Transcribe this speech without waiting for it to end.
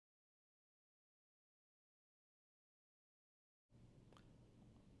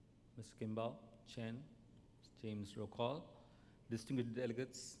Mr. Kimball, Chen, James Rocall, distinguished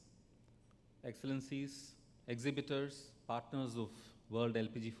delegates, Excellencies, exhibitors, partners of World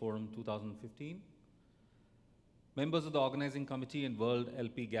LPG Forum 2015, members of the Organizing Committee and World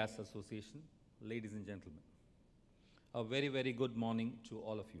LP Gas Association, ladies and gentlemen. A very, very good morning to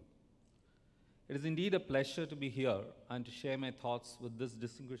all of you. It is indeed a pleasure to be here and to share my thoughts with this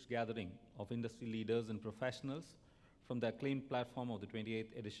distinguished gathering of industry leaders and professionals from the acclaimed platform of the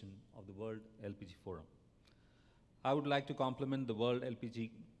 28th edition of the World LPG Forum. I would like to compliment the World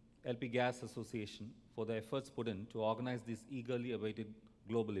LP Gas Association for the efforts put in to organize this eagerly awaited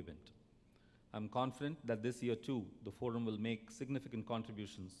global event. I'm confident that this year too, the forum will make significant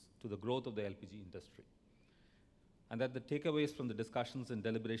contributions to the growth of the LPG industry, and that the takeaways from the discussions and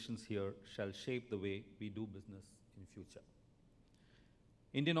deliberations here shall shape the way we do business in future.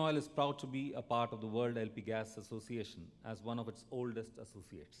 Indian Oil is proud to be a part of the World LP Gas Association as one of its oldest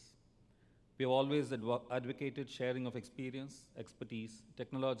associates. We have always advocated sharing of experience, expertise,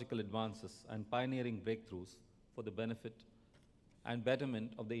 technological advances, and pioneering breakthroughs for the benefit and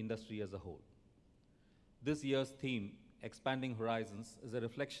betterment of the industry as a whole. This year's theme, Expanding Horizons, is a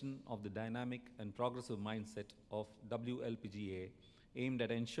reflection of the dynamic and progressive mindset of WLPGA aimed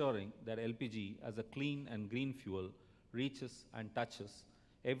at ensuring that LPG as a clean and green fuel reaches and touches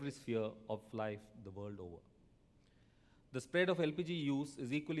every sphere of life the world over. The spread of LPG use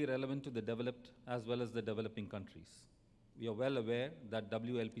is equally relevant to the developed as well as the developing countries. We are well aware that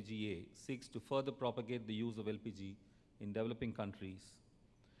WLPGA seeks to further propagate the use of LPG in developing countries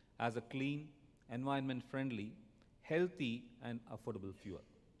as a clean, environment-friendly, healthy, and affordable fuel.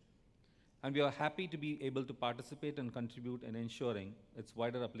 And we are happy to be able to participate and contribute in ensuring its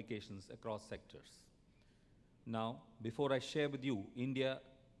wider applications across sectors. Now, before I share with you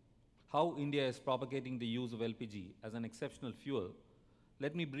how India is propagating the use of LPG as an exceptional fuel,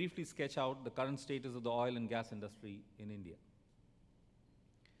 let me briefly sketch out the current status of the oil and gas industry in India.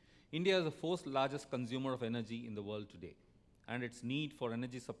 India is the fourth largest consumer of energy in the world today, and its need for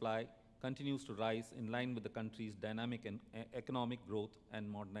energy supply continues to rise in line with the country's dynamic and economic growth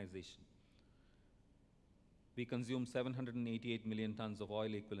and modernization. We consume 788 million tons of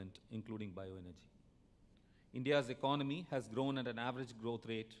oil equivalent, including bioenergy. India's economy has grown at an average growth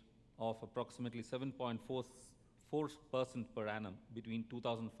rate of approximately 7.44% per annum between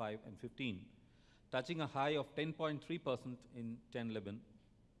 2005 and 15, touching a high of 10.3% in 10-11.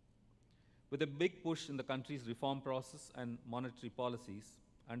 With a big push in the country's reform process and monetary policies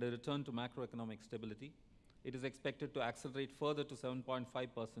and a return to macroeconomic stability, it is expected to accelerate further to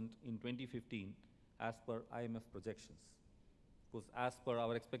 7.5% in 2015 as per IMF projections. Of course, as per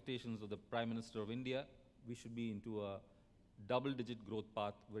our expectations of the Prime Minister of India, we should be into a double-digit growth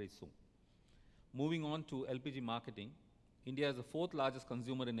path very soon. Moving on to LPG marketing, India is the fourth largest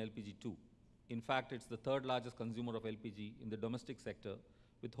consumer in LPG too. In fact, it's the third largest consumer of LPG in the domestic sector,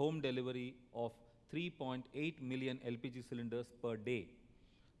 with home delivery of 3.8 million LPG cylinders per day.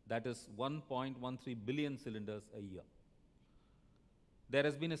 That is 1.13 billion cylinders a year. There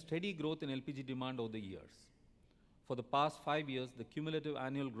has been a steady growth in LPG demand over the years. For the past 5 years, the cumulative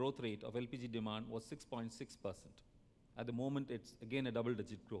annual growth rate of LPG demand was 6.6%. At the moment, it's again a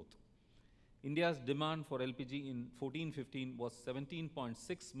double-digit growth. India's demand for LPG in 14-15 was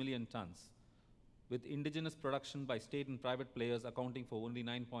 17.6 million tons, with indigenous production by state and private players accounting for only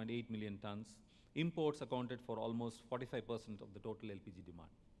 9.8 million tons. Imports accounted for almost 45% of the total LPG demand.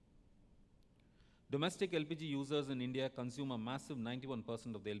 Domestic LPG users in India consume a massive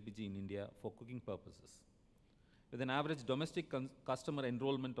 91% of the LPG in India for cooking purposes. With an average domestic customer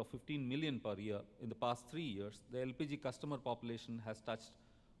enrollment of 15 million per year in the past 3 years, the LPG customer population has touched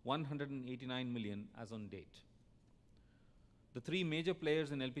 189 million as on date. The three major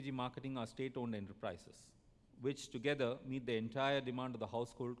players in LPG marketing are state-owned enterprises, which together meet the entire demand of the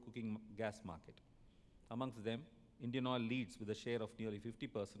household cooking gas market. Amongst them, Indian Oil leads with a share of nearly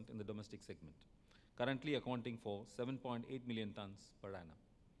 50% in the domestic segment, currently accounting for 7.8 million tons per annum.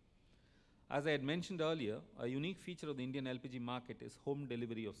 As I had mentioned earlier, a unique feature of the Indian LPG market is home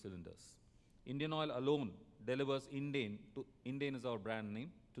delivery of cylinders. Indian Oil alone delivers Indane is our brand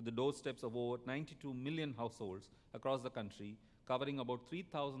name, to the doorsteps of over 92 million households across the country, covering about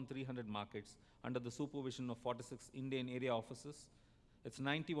 3,300 markets under the supervision of 46 Indane area offices. Its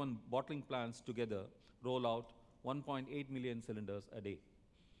 91 bottling plants together roll out 1.8 million cylinders a day.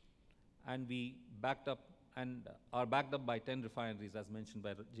 And we are backed up by 10 refineries, as mentioned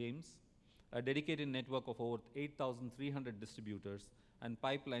by James, a dedicated network of over 8,300 distributors, and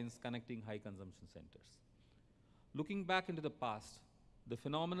pipelines connecting high consumption centers. Looking back into the past, the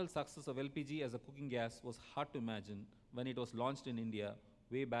phenomenal success of LPG as a cooking gas was hard to imagine when it was launched in India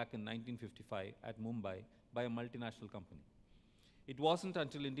way back in 1955 at Mumbai by a multinational company. It wasn't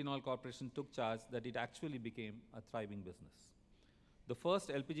until Indian Oil Corporation took charge that it actually became a thriving business. The first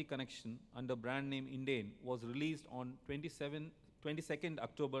LPG connection under brand name Indane was released on 22nd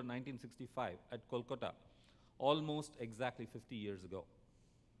October 1965 at Kolkata, almost exactly 50 years ago.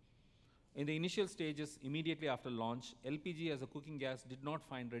 In the initial stages, immediately after launch, LPG as a cooking gas did not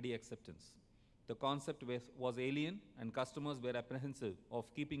find ready acceptance. The concept was alien, and customers were apprehensive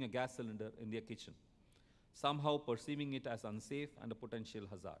of keeping a gas cylinder in their kitchen, somehow perceiving it as unsafe and a potential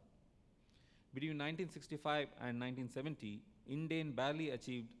hazard. Between 1965 and 1970, Indane barely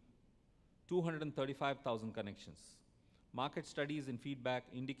achieved 235,000 connections. Market studies and feedback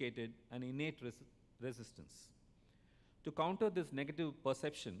indicated an innate resistance. To counter this negative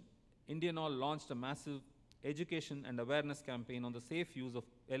perception, Indian Oil launched a massive education and awareness campaign on the safe use of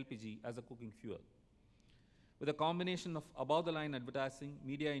LPG as a cooking fuel. With a combination of above-the-line advertising,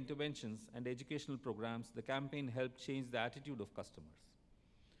 media interventions, and educational programs, the campaign helped change the attitude of customers.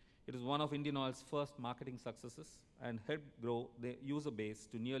 It is one of Indian Oil's first marketing successes and helped grow the user base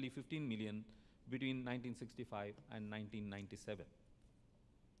to nearly 15 million between 1965 and 1997.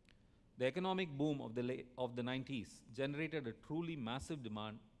 The economic boom of the 90s generated a truly massive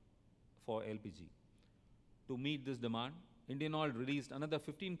demand for LPG. To meet this demand, Indian Oil released another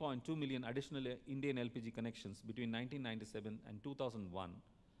 15.2 million additional Indian LPG connections between 1997 and 2001,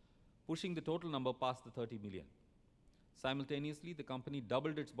 pushing the total number past the 30 million. Simultaneously, the company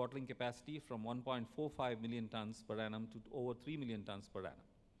doubled its bottling capacity from 1.45 million tons per annum to over 3 million tons per annum.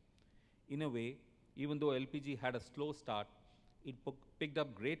 In a way, even though LPG had a slow start, it picked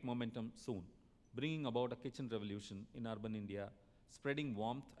up great momentum soon, bringing about a kitchen revolution in urban India, spreading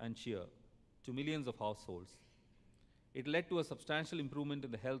warmth and cheer to millions of households. It led to a substantial improvement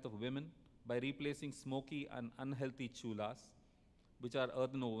in the health of women by replacing smoky and unhealthy chulas, which are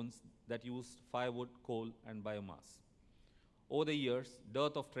earthen ovens that use firewood, coal, and biomass. Over the years,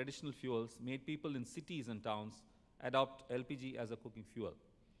 dearth of traditional fuels made people in cities and towns adopt LPG as a cooking fuel.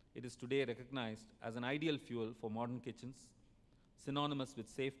 It is today recognized as an ideal fuel for modern kitchens, synonymous with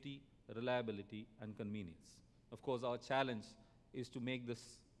safety, reliability, and convenience. Of course, our challenge is to make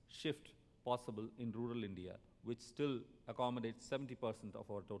this shift possible in rural India, which still accommodates 70% of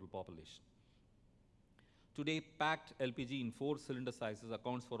our total population. Today, packed LPG in 4-cylinder sizes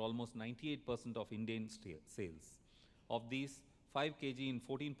accounts for almost 98% of Indian sales. Of these, 5 kg and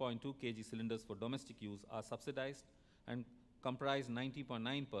 14.2 kg cylinders for domestic use are subsidized and comprise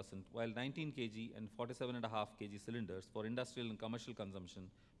 90.9%, while 19 kg and 47.5 kg cylinders for industrial and commercial consumption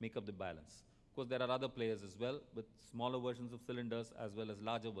make up the balance. Of course, there are other players as well, with smaller versions of cylinders as well as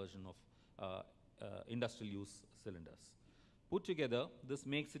larger version of industrial use cylinders. Put together, this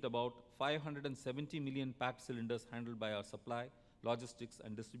makes it about 570 million packed cylinders handled by our supply, logistics,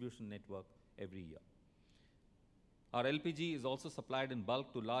 and distribution network every year. Our LPG is also supplied in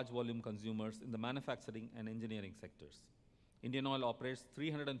bulk to large volume consumers in the manufacturing and engineering sectors. Indian Oil operates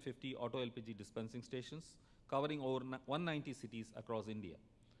 350 auto LPG dispensing stations covering over 190 cities across India.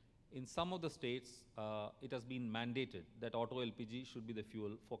 In some of the states, it has been mandated that auto LPG should be the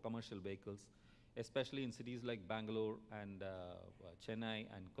fuel for commercial vehicles, especially in cities like Bangalore and Chennai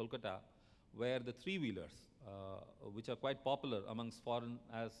and Kolkata, where the three-wheelers, which are quite popular amongst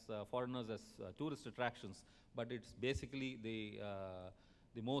foreigners as tourist attractions, but it's basically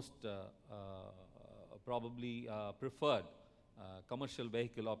the most probably preferred commercial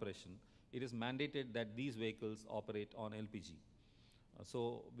vehicle operation. It is mandated that these vehicles operate on LPG.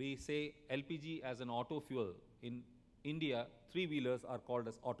 So we say LPG as an auto fuel. In India, three-wheelers are called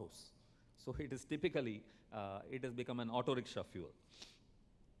as autos. So it is typically, it has become an auto rickshaw fuel.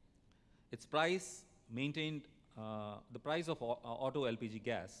 Its price maintained, the price of auto LPG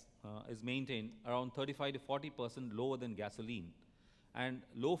gas is maintained around 35 to 40% lower than gasoline, and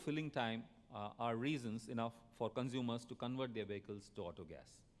low filling time are reasons enough for consumers to convert their vehicles to auto gas.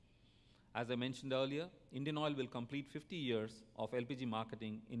 As I mentioned earlier, Indian Oil will complete 50 years of LPG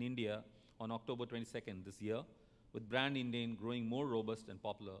marketing in India on October 22nd this year, with brand Indane growing more robust and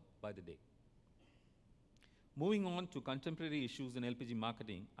popular by the day. Moving on to contemporary issues in LPG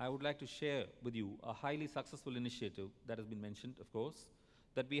marketing, I would like to share with you a highly successful initiative that has been mentioned, of course,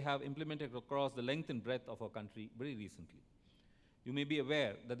 that we have implemented across the length and breadth of our country very recently. You may be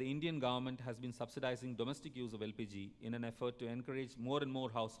aware that the Indian government has been subsidizing domestic use of LPG in an effort to encourage more and more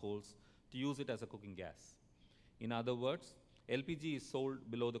households to use it as a cooking gas. In other words, LPG is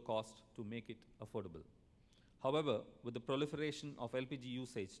sold below the cost to make it affordable. However, with the proliferation of LPG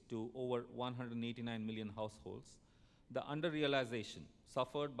usage to over 189 million households, the under-realization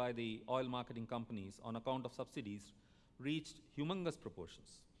suffered by the oil marketing companies on account of subsidies reached humongous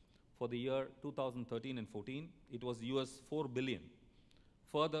proportions. For the year 2013 and 14, it was US 4 billion.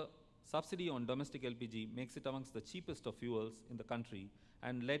 Further, subsidy on domestic LPG makes it amongst the cheapest of fuels in the country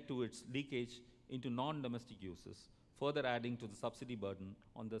and led to its leakage into non-domestic uses, further adding to the subsidy burden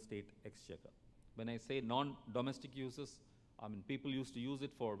on the state exchequer. When I say non-domestic uses, I mean people used to use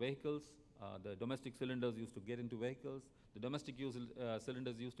it for vehicles, the domestic cylinders used to get into vehicles, the domestic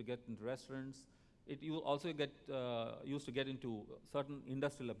cylinders used to get into restaurants. It also used to get into certain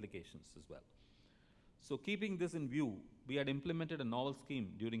industrial applications as well. So keeping this in view, we had implemented a novel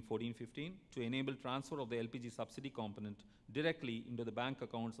scheme during 14-15 to enable transfer of the LPG subsidy component directly into the bank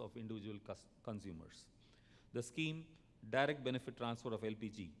accounts of individual consumers. The scheme, Direct Benefit Transfer of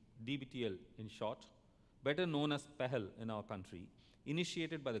LPG, DBTL in short, better known as PEHL in our country,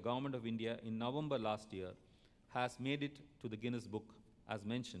 initiated by the Government of India in November last year, has made it to the Guinness Book, as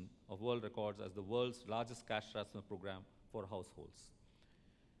mentioned, of World Records as the world's largest cash transfer program for households.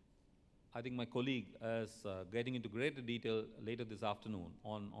 I think my colleague is getting into greater detail later this afternoon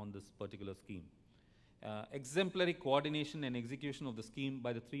on this particular scheme. Exemplary coordination and execution of the scheme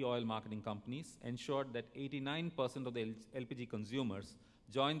by the three oil marketing companies ensured that 89% of the LPG consumers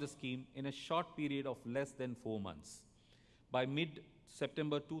joined the scheme in a short period of less than 4 months. By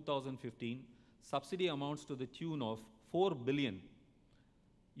mid-September 2015, subsidy amounts to the tune of 4 billion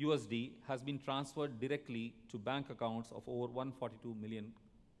USD has been transferred directly to bank accounts of over 142 million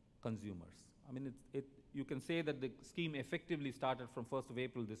consumers. I mean, you can say that the scheme effectively started from 1st of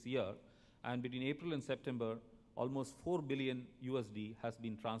April this year, and between April and September, almost 4 billion USD has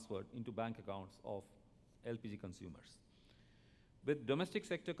been transferred into bank accounts of LPG consumers. With domestic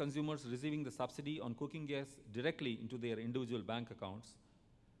sector consumers receiving the subsidy on cooking gas directly into their individual bank accounts,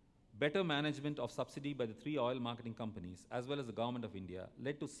 better management of subsidy by the three oil marketing companies as well as the Government of India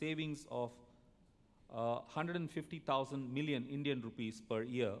led to savings of 150,000 million Indian rupees per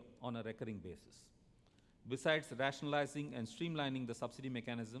year on a recurring basis. Besides rationalizing and streamlining the subsidy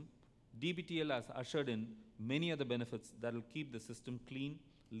mechanism, DBTL has ushered in many other benefits that will keep the system clean,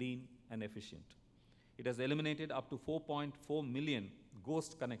 lean, and efficient. It has eliminated up to 4.4 million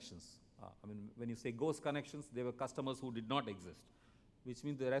ghost connections. I mean, when you say ghost connections, they were customers who did not exist, which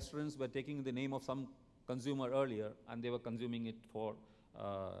means the restaurants were taking the name of some consumer earlier and they were consuming it for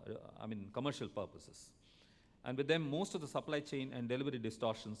commercial purposes. And with them, most of the supply chain and delivery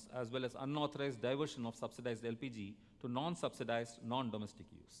distortions, as well as unauthorized diversion of subsidized LPG to non-subsidized, non-domestic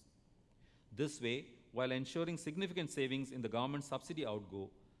use. This way, while ensuring significant savings in the government subsidy outgo,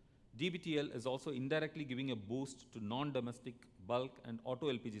 DBTL is also indirectly giving a boost to non-domestic bulk and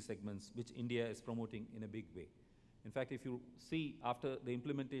auto LPG segments, which India is promoting in a big way. In fact, if you see after the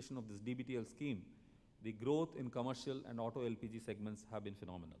implementation of this DBTL scheme, the growth in commercial and auto LPG segments have been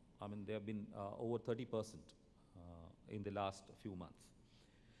phenomenal. I mean, they have been over 30% in the last few months.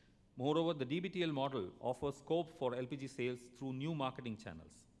 Moreover, the DBTL model offers scope for LPG sales through new marketing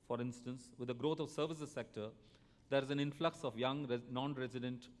channels. For instance, with the growth of services sector, there is an influx of young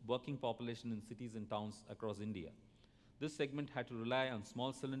non-resident working population in cities and towns across India. This segment had to rely on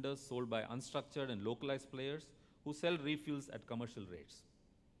small cylinders sold by unstructured and localized players who sell refuels at commercial rates.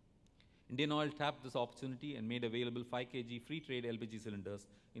 Indian Oil tapped this opportunity and made available 5 kg free trade LPG cylinders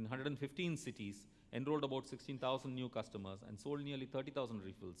in 115 cities, enrolled about 16,000 new customers, and sold nearly 30,000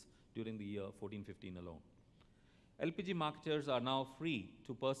 refills during the year 14-15 alone. LPG marketers are now free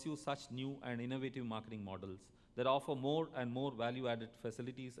to pursue such new and innovative marketing models that offer more and more value-added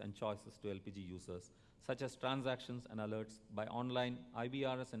facilities and choices to LPG users, such as transactions and alerts by online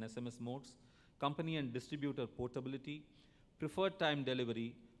IVRS and SMS modes, company and distributor portability, preferred time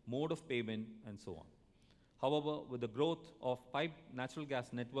delivery, mode of payment, and so on. However, with the growth of piped natural gas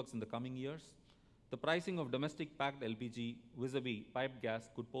networks in the coming years, the pricing of domestic packed LPG vis-a-vis piped gas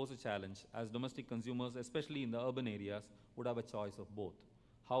could pose a challenge, as domestic consumers, especially in the urban areas, would have a choice of both.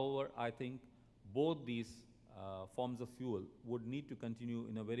 However, I think both these forms of fuel would need to continue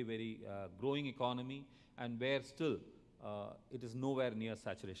in a very, very growing economy, and where still it is nowhere near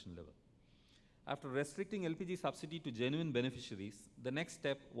saturation level. After restricting LPG subsidy to genuine beneficiaries, the next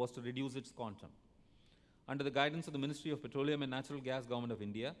step was to reduce its quantum. Under the guidance of the Ministry of Petroleum and Natural Gas, Government of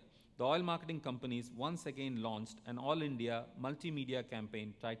India, the oil marketing companies once again launched an all-India multimedia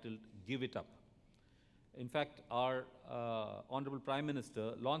campaign titled Give It Up. In fact, our Honorable Prime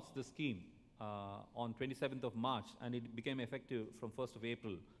Minister launched the scheme on 27th of March, and it became effective from 1st of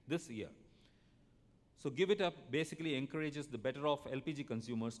April this year. So Give It Up basically encourages the better off LPG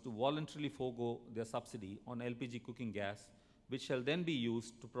consumers to voluntarily forego their subsidy on LPG cooking gas, which shall then be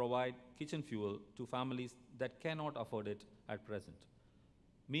used to provide kitchen fuel to families that cannot afford it at present.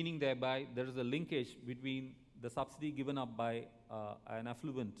 Meaning thereby there is a linkage between the subsidy given up by an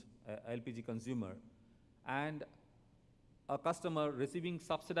affluent LPG consumer and a customer receiving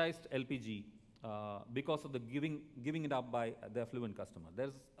subsidized LPG because of the giving it up by the affluent customer.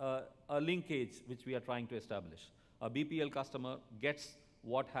 There's a linkage which we are trying to establish. A BPL customer gets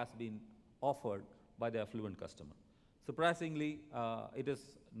what has been offered by the affluent customer. Surprisingly, it is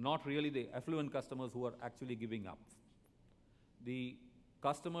not really the affluent customers who are actually giving up. The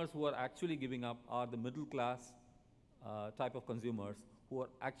customers who are actually giving up are the middle class type of consumers who are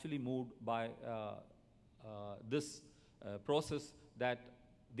actually moved by this process that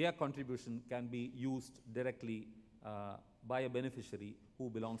their contribution can be used directly by a beneficiary who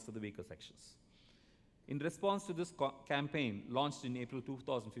belongs to the weaker sections. In response to this campaign launched in April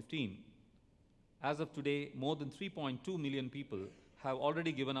 2015, as of today, more than 3.2 million people have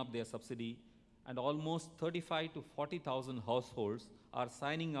already given up their subsidy, and almost 35 to 40,000 households are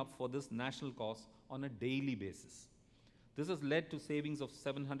signing up for this national cause on a daily basis. This has led to savings of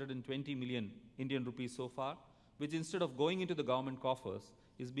 720 million Indian rupees so far, which instead of going into the government coffers,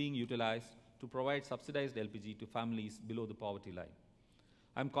 is being utilized to provide subsidized LPG to families below the poverty line.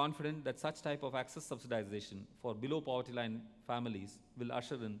 I'm confident that such type of access subsidization for below poverty line families will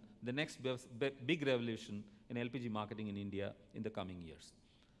usher in the next big revolution in LPG marketing in India in the coming years.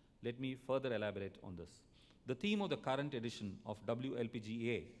 Let me further elaborate on this. The theme of the current edition of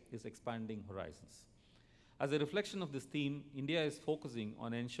WLPGA is expanding horizons. As a reflection of this theme, India is focusing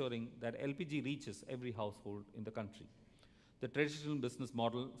on ensuring that LPG reaches every household in the country. The traditional business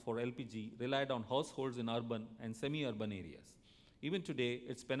model for LPG relied on households in urban and semi-urban areas. Even today,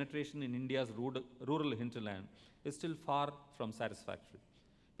 its penetration in India's rural hinterland is still far from satisfactory.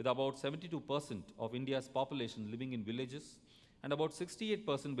 With about 72% of India's population living in villages and about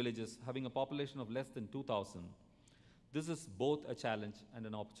 68% villages having a population of less than 2,000, this is both a challenge and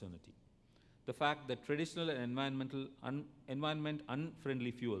an opportunity. The fact that traditional and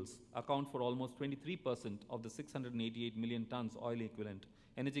environment-unfriendly fuels account for almost 23% of the 688 million tons oil equivalent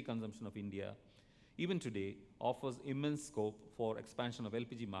energy consumption of India, even today, offers immense scope for expansion of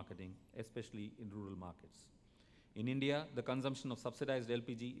LPG marketing, especially in rural markets. In India, the consumption of subsidized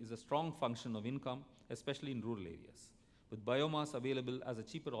LPG is a strong function of income, especially in rural areas. With biomass available as a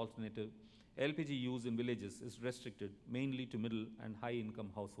cheaper alternative, LPG use in villages is restricted mainly to middle and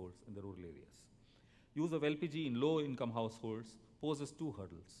high-income households in the rural areas. Use of LPG in low-income households poses two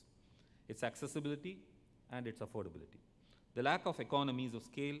hurdles: its accessibility and its affordability. The lack of economies of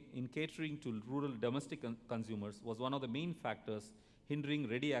scale in catering to rural domestic consumers was one of the main factors hindering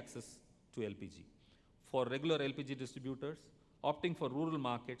ready access to LPG. For regular LPG distributors, opting for rural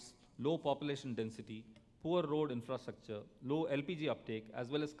markets, low population density, poor road infrastructure, low LPG uptake, as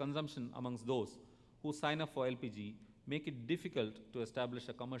well as consumption amongst those who sign up for LPG make it difficult to establish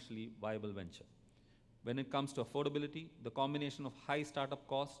a commercially viable venture. When it comes to affordability, the combination of high startup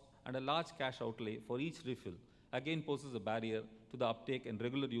costs and a large cash outlay for each refill again poses a barrier to the uptake and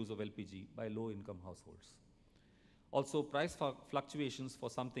regular use of LPG by low-income households. Also, price fluctuations for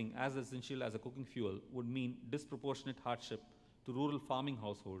something as essential as a cooking fuel would mean disproportionate hardship to rural farming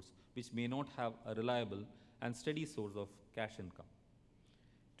households, which may not have a reliable and steady source of cash income.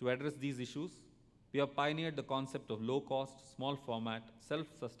 To address these issues, we have pioneered the concept of low-cost, small-format,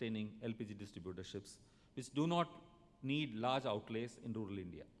 self-sustaining LPG distributorships, which do not need large outlays in rural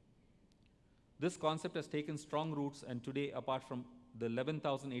India. This concept has taken strong roots, and today, apart from the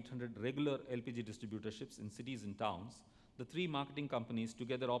 11,800 regular LPG distributorships in cities and towns, the three marketing companies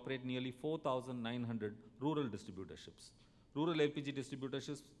together operate nearly 4,900 rural distributorships. Rural LPG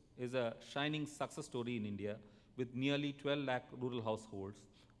distributorships is a shining success story in India, with nearly 12 lakh rural households,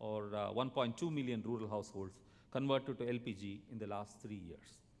 or 1.2 million rural households, converted to LPG in the last 3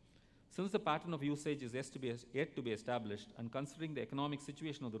 years. Since the pattern of usage is yet to be established, and considering the economic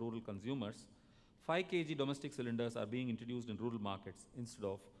situation of the rural consumers, 5 kg domestic cylinders are being introduced in rural markets instead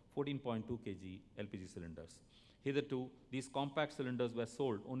of 14.2 kg LPG cylinders. Hitherto, these compact cylinders were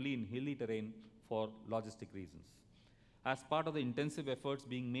sold only in hilly terrain for logistic reasons. As part of the intensive efforts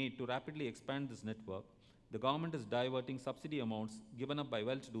being made to rapidly expand this network, the government is diverting subsidy amounts given up by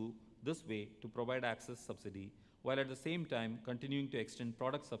well-to-do this way to provide access subsidy, while at the same time continuing to extend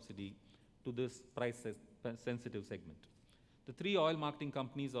product subsidy to this price-sensitive segment. The three oil marketing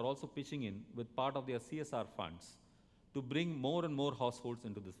companies are also pitching in with part of their CSR funds to bring more and more households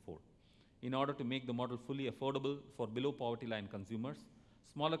into this fold. In order to make the model fully affordable for below poverty line consumers,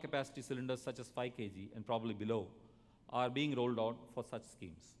 smaller capacity cylinders such as 5 kg and probably below are being rolled out for such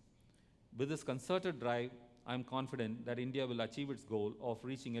schemes. With this concerted drive, I am confident that India will achieve its goal of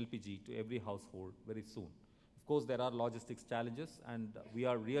reaching LPG to every household very soon. Of course, there are logistics challenges, and we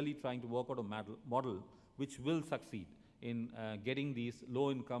are really trying to work out a model which will succeed in getting these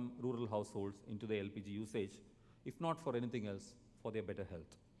low-income rural households into the LPG usage, if not for anything else, for their better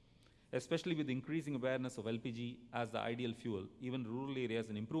health. Especially with increasing awareness of LPG as the ideal fuel, even rural areas,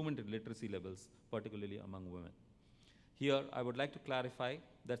 and improvement in literacy levels, particularly among women. Here, I would like to clarify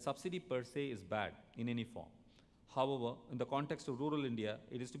that subsidy per se is bad in any form. However, in the context of rural India,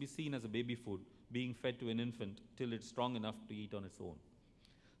 it is to be seen as a baby food being fed to an infant till it's strong enough to eat on its own.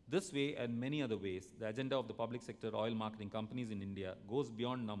 This way and many other ways, the agenda of the public sector oil marketing companies in India goes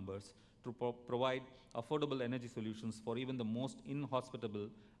beyond numbers to provide affordable energy solutions for even the most inhospitable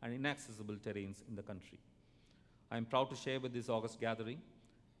and inaccessible terrains in the country. I am proud to share with this August gathering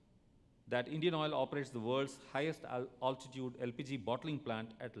that Indian Oil operates the world's highest altitude LPG bottling plant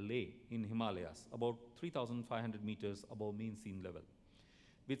at Leh in Himalayas, about 3,500 meters above mean sea level,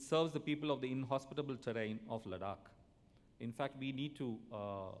 which serves the people of the inhospitable terrain of Ladakh. In fact, we need to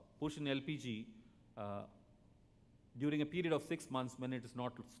push in LPG during a period of 6 months when it is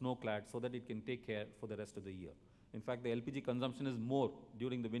not snow-clad so that it can take care for the rest of the year. In fact, the LPG consumption is more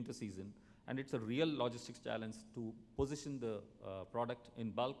during the winter season, and it's a real logistics challenge to position the product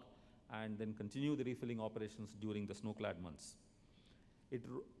in bulk and then continue the refilling operations during the snow-clad months.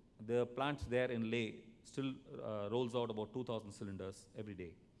 The plant there in Leh still rolls out about 2,000 cylinders every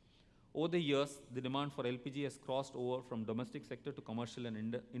day. Over the years, the demand for LPG has crossed over from domestic sector to commercial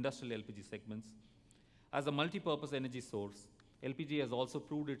and industrial LPG segments. As a multi-purpose energy source, LPG has also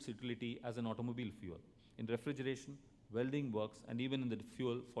proved its utility as an automobile fuel, in refrigeration, welding works, and even in the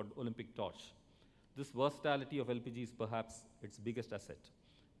fuel for Olympic torch. This versatility of LPG is perhaps its biggest asset,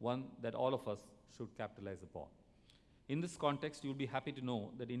 one that all of us should capitalize upon. In this context, you'll be happy to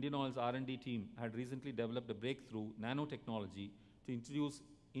know that Indian Oil's R&D team had recently developed a breakthrough nanotechnology to introduce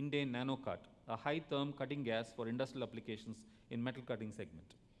Indane NanoCut, a high-therm cutting gas for industrial applications in metal cutting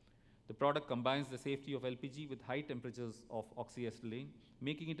segment. The product combines the safety of LPG with high temperatures of oxyacetylene,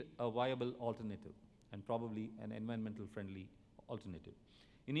 making it a viable alternative and probably an environmental friendly alternative.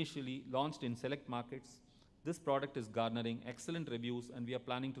 Initially launched in select markets, this product is garnering excellent reviews, and we are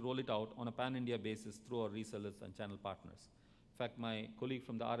planning to roll it out on a pan-India basis through our resellers and channel partners. In fact, my colleague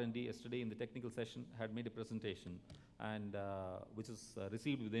from the R&D yesterday in the technical session had made a presentation, and which is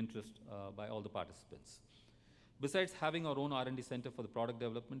received with interest by all the participants. Besides having our own R&D center for the product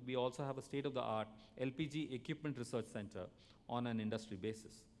development, we also have a state-of-the-art LPG equipment research center on an industry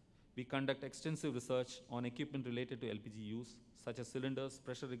basis. We conduct extensive research on equipment related to LPG use, such as cylinders,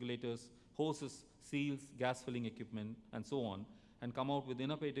 pressure regulators, hoses, seals, gas filling equipment, and so on, and come out with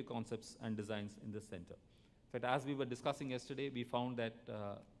innovative concepts and designs in this center. In fact, as we were discussing yesterday, we found that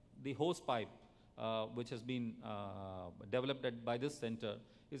the hose pipe, which has been developed by this center,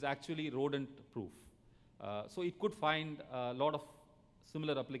 is actually rodent-proof. So it could find a lot of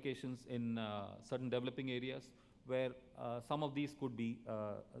similar applications in certain developing areas where some of these could be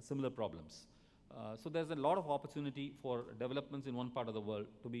similar problems. So there's a lot of opportunity for developments in one part of the world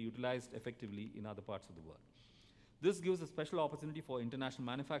to be utilized effectively in other parts of the world. This gives a special opportunity for international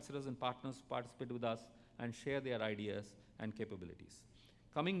manufacturers and partners to participate with us and share their ideas and capabilities.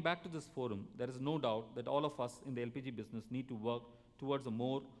 Coming back to this forum, there is no doubt that all of us in the LPG business need to work towards a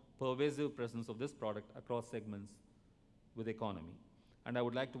more pervasive presence of this product across segments with the economy. And I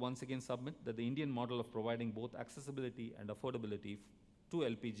would like to once again submit that the Indian model of providing both accessibility and affordability to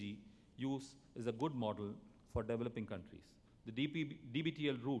LPG use is a good model for developing countries. The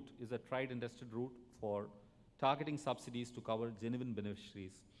DBTL route is a tried and tested route for targeting subsidies to cover genuine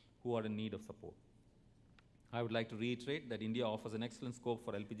beneficiaries who are in need of support. I would like to reiterate that India offers an excellent scope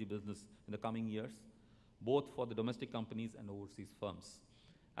for LPG business in the coming years, both for the domestic companies and overseas firms.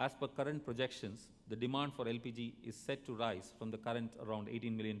 As per current projections, the demand for LPG is set to rise from the current around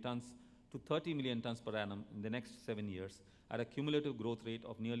 18 million tons to 30 million tons per annum in the next 7 years at a cumulative growth rate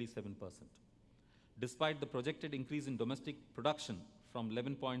of nearly 7%. Despite the projected increase in domestic production from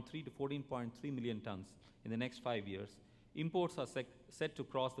 11.3 to 14.3 million tons in the next 5 years, imports are set to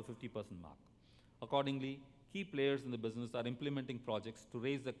cross the 50% mark. Accordingly, key players in the business are implementing projects to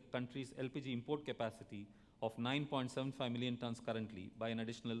raise the country's LPG import capacity of 9.75 million tons currently by an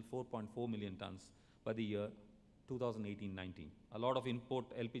additional 4.4 million tons by the year 2018-19. A lot of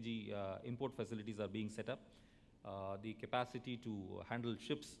LPG import facilities are being set up. The capacity to handle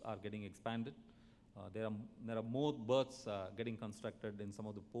ships are getting expanded. There are more berths getting constructed in some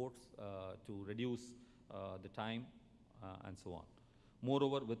of the ports to reduce the time and so on.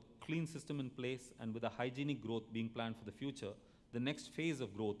 Moreover, with clean system in place and with a hygienic growth being planned for the future, the next phase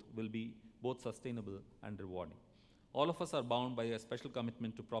of growth will be both sustainable and rewarding. All of us are bound by a special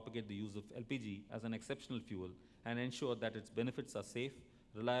commitment to propagate the use of LPG as an exceptional fuel and ensure that its benefits are safe,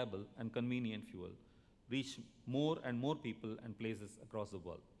 reliable, and convenient fuel, reach more and more people and places across the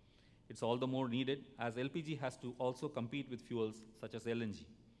world. It's all the more needed as LPG has to also compete with fuels such as LNG.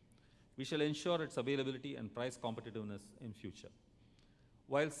 We shall ensure its availability and price competitiveness in future.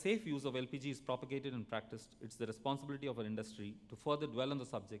 While safe use of LPG is propagated and practiced, it's the responsibility of our industry to further dwell on the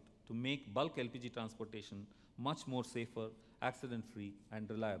subject to make bulk LPG transportation much more safer, accident-free, and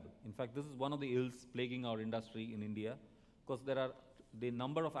reliable. In fact, this is one of the ills plaguing our industry in India, because the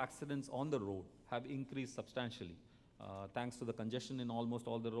number of accidents on the road have increased substantially, thanks to the congestion in almost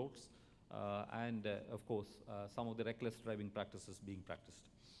all the roads, and of course, some of the reckless driving practices being practiced.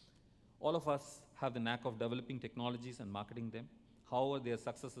 All of us have the knack of developing technologies and marketing them. However, their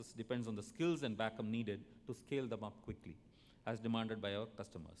successes depends on the skills and backup needed to scale them up quickly, as demanded by our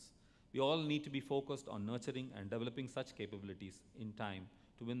customers. We all need to be focused on nurturing and developing such capabilities in time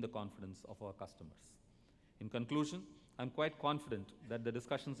to win the confidence of our customers. In conclusion, I'm quite confident that the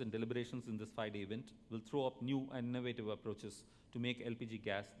discussions and deliberations in this 5-day event will throw up new and innovative approaches to make LPG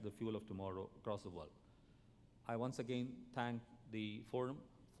gas the fuel of tomorrow across the world. I once again thank the forum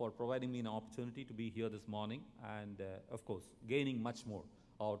for providing me an opportunity to be here this morning and, of course, gaining much more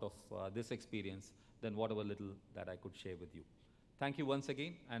out of this experience than whatever little that I could share with you. Thank you once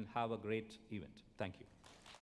again and have a great event. Thank you.